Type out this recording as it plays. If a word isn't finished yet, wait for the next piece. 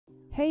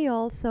Hey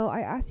y'all, so I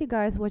asked you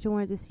guys what you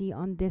wanted to see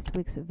on this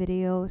week's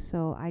video,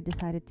 so I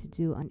decided to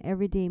do an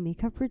everyday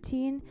makeup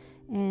routine.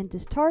 And to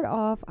start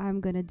off,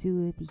 I'm gonna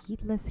do the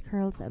heatless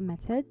curls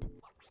method.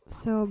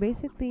 So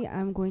basically,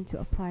 I'm going to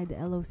apply the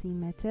LOC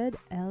method.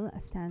 L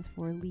stands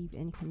for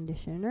leave-in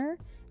conditioner,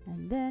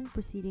 and then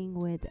proceeding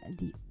with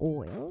the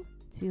oil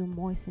to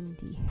moisten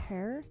the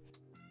hair.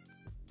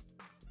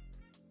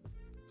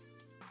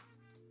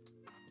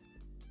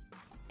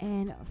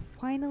 And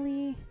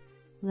finally,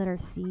 letter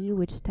C,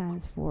 which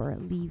stands for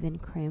leave-in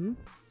cream.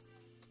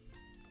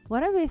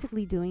 What I'm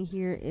basically doing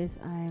here is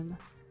I'm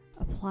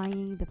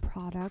applying the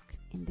product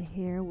in the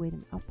hair with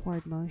an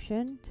upward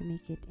motion to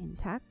make it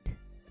intact.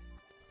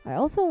 I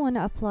also want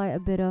to apply a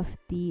bit of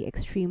the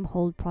extreme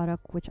hold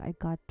product, which I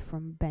got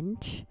from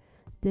Bench.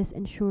 This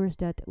ensures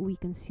that we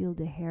conceal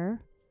the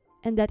hair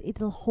and that it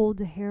will hold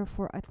the hair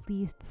for at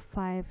least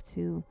 5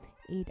 to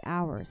 8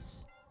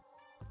 hours.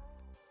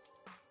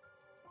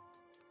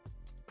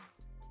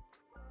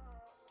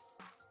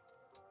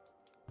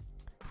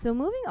 So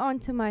moving on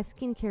to my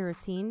skincare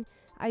routine,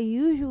 I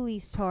usually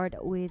start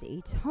with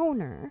a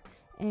toner,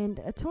 and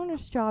a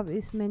toner's job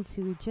is meant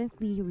to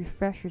gently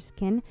refresh your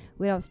skin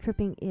without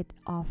stripping it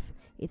of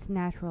its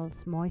natural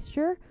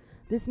moisture.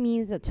 This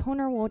means that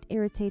toner won't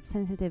irritate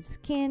sensitive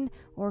skin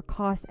or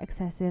cause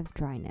excessive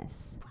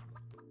dryness.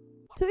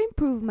 To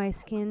improve my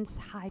skin's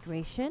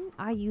hydration,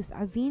 I use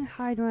Avene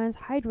Hydrant's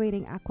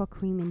Hydrating Aqua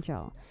Cream in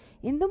Gel.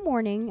 In the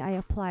morning, I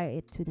apply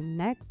it to the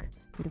neck,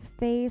 to the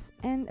face,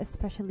 and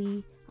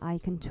especially eye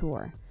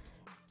contour.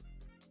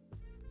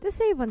 To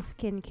save on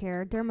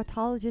skincare,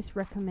 dermatologists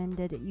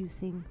recommended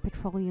using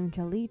petroleum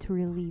jelly to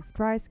relieve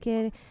dry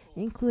skin,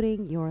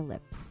 including your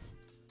lips.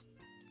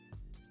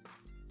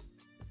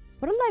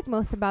 What I like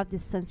most about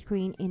this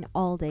sunscreen in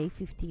All Day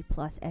 50+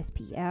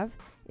 SPF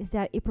is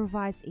that it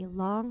provides a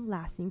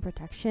long-lasting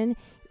protection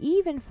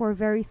even for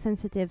very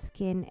sensitive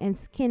skin and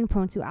skin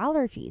prone to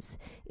allergies.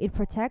 It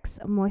protects,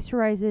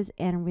 moisturizes,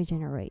 and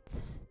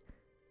regenerates.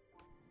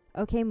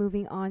 Okay,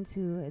 moving on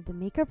to the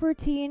makeup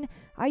routine.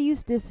 I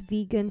use this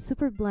vegan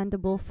super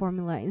blendable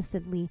formula.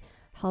 Instantly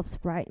helps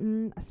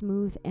brighten,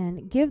 smooth,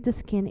 and give the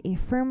skin a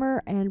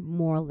firmer and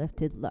more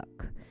lifted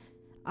look.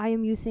 I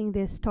am using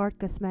this Tarte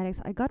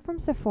Cosmetics I got from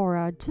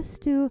Sephora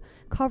just to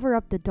cover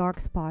up the dark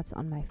spots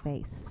on my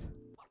face.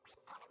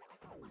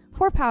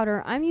 For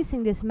powder, I'm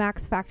using this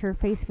Max Factor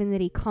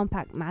Facefinity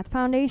Compact Matte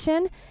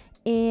Foundation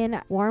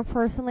in Warm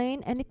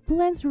Porcelain, and it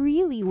blends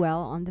really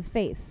well on the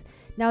face.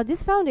 Now,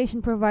 this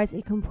foundation provides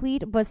a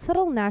complete but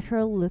subtle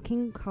natural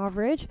looking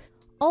coverage.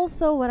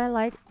 Also, what I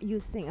like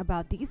using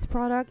about this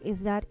product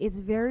is that it's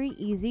very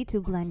easy to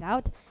blend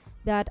out,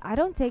 that I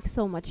don't take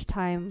so much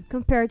time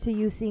compared to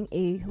using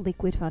a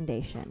liquid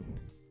foundation.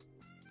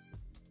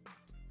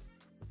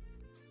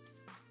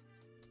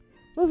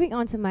 Moving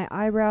on to my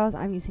eyebrows,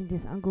 I'm using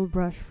this angle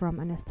brush from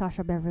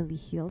Anastasia Beverly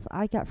Hills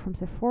I got from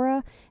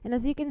Sephora, and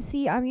as you can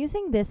see, I'm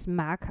using this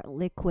MAC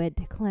liquid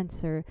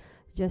cleanser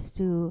just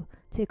to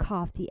take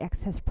off the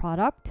excess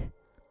product.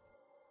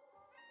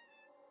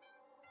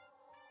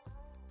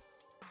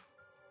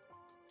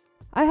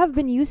 I have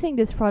been using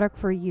this product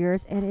for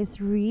years and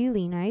it's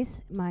really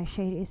nice. My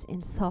shade is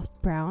in soft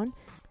brown.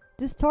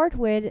 To start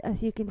with,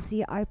 as you can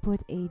see, I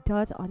put a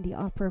dot on the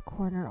upper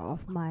corner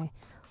of my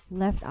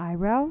left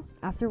eyebrows.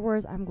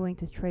 Afterwards, I'm going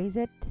to trace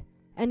it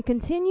and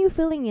continue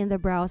filling in the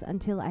brows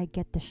until I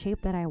get the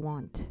shape that I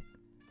want.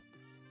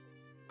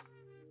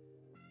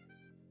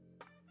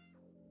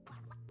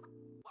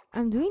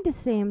 I'm doing the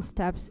same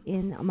steps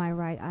in my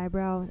right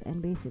eyebrow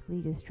and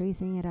basically just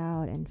tracing it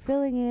out and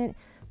filling it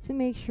to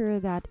make sure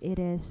that it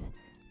is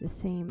the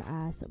same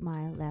as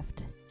my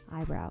left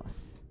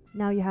eyebrows.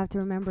 Now you have to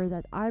remember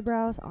that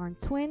eyebrows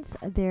aren't twins,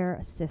 they're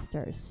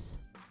sisters.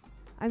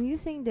 I'm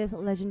using this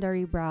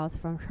Legendary Brows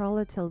from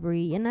Charlotte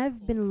Tilbury, and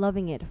I've been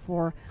loving it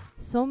for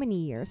so many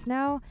years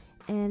now.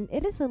 And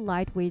it is a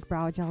lightweight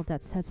brow gel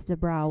that sets the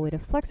brow with a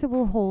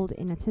flexible hold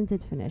in a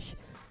tinted finish.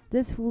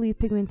 This fully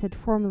pigmented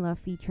formula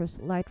features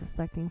light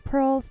reflecting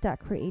pearls that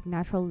create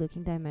natural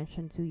looking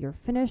dimension to your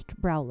finished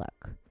brow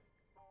look.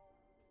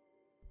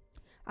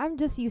 I'm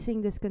just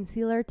using this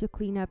concealer to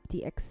clean up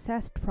the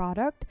excess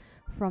product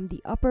from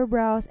the upper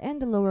brows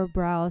and the lower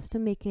brows to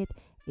make it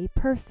a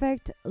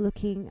perfect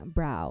looking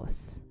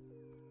brows.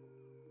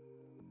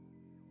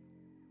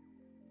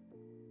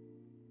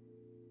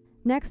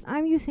 Next,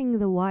 I'm using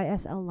the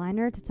YSL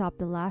liner to top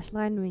the lash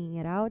line, winging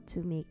it out to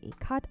make a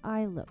cat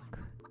eye look.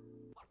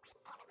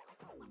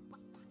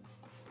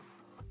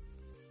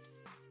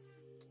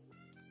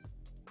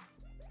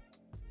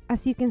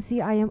 As you can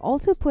see, I am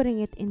also putting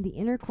it in the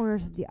inner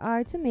corners of the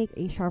eye to make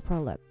a sharper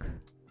look.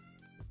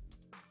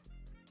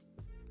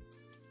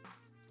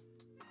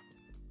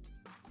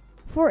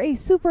 For a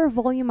super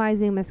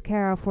volumizing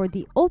mascara for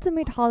the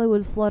ultimate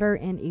Hollywood flutter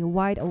and a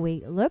wide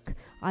awake look,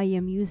 I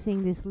am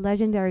using this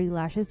Legendary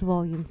Lashes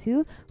Volume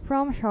 2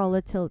 from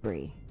Charlotte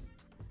Tilbury.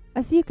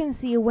 As you can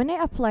see, when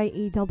I apply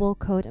a double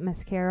coat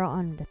mascara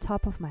on the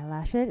top of my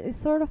lashes, it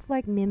sort of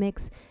like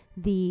mimics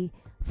the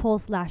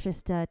false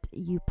lashes that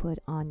you put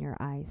on your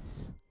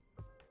eyes.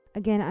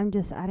 Again, I'm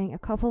just adding a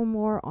couple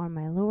more on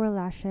my lower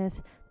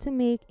lashes to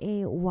make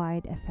a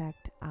wide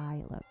effect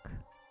eye look.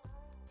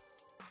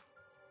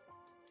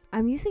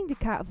 I'm using the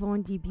Kat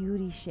Von D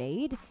Beauty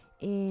shade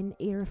in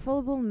a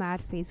refillable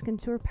matte face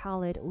contour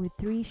palette with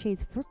 3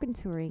 shades for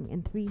contouring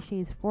and 3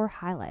 shades for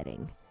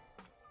highlighting.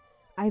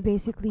 I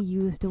basically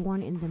used the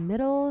one in the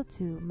middle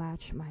to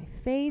match my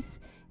face,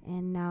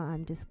 and now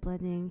I'm just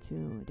blending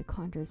to the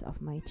contours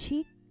of my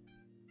cheek.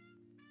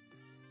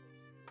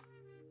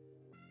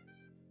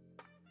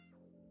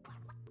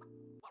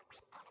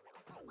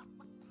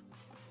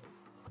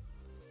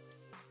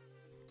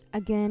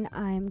 Again,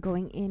 I'm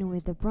going in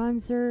with the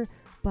bronzer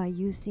by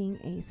using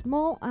a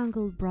small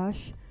angled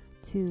brush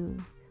to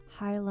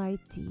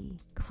highlight the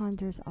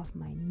contours of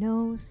my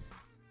nose.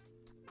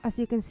 As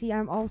you can see,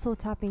 I'm also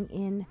tapping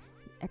in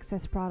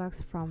excess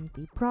products from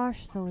the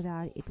brush so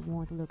that it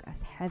won't look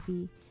as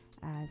heavy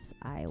as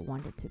I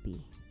want it to be.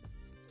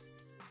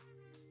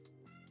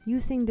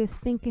 Using this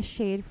pinkish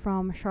shade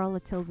from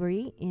Charlotte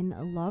Tilbury in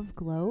Love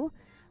Glow,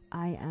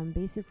 I am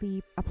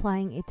basically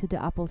applying it to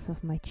the apples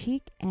of my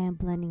cheek and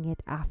blending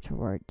it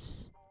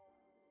afterwards.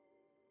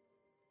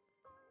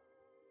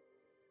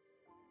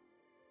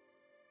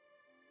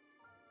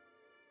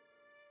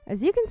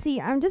 As you can see,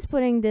 I'm just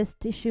putting this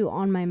tissue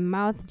on my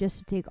mouth just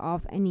to take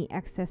off any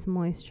excess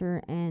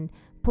moisture and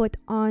put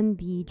on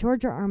the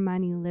Giorgio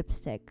Armani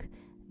lipstick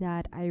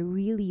that I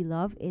really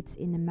love. It's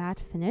in a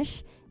matte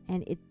finish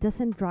and it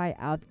doesn't dry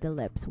out the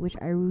lips, which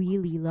I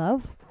really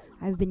love.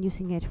 I've been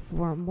using it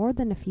for more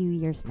than a few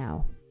years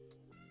now.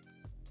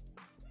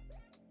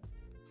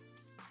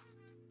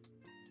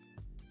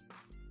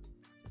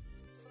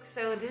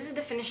 So this is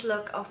the finished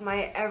look of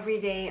my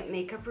everyday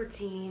makeup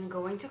routine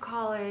going to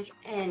college,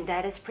 and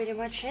that is pretty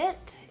much it.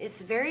 It's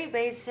very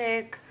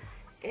basic.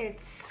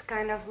 It's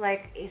kind of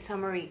like a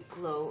summery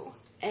glow,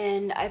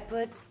 and I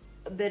put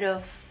a bit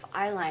of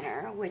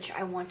eyeliner, which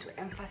I want to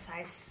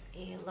emphasize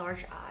a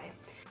large eye,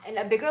 and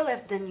a bigger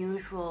lip than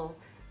usual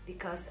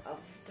because of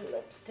the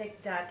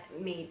lipstick that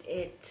made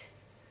it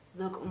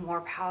look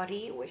more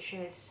pouty, which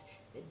is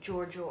the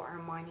Giorgio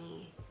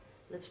Armani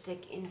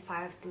lipstick in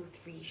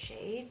 523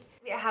 shade.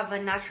 I have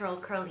a natural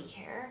curly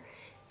hair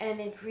and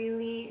it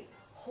really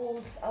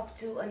holds up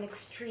to an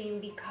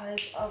extreme because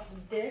of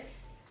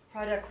this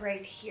product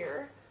right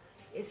here.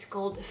 It's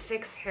called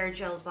Fix Hair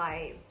Gel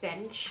by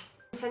Bench.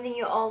 I'm sending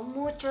you all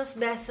muchos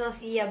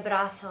besos y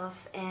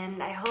abrazos,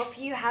 and I hope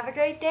you have a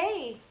great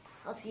day.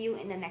 I'll see you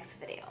in the next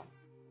video.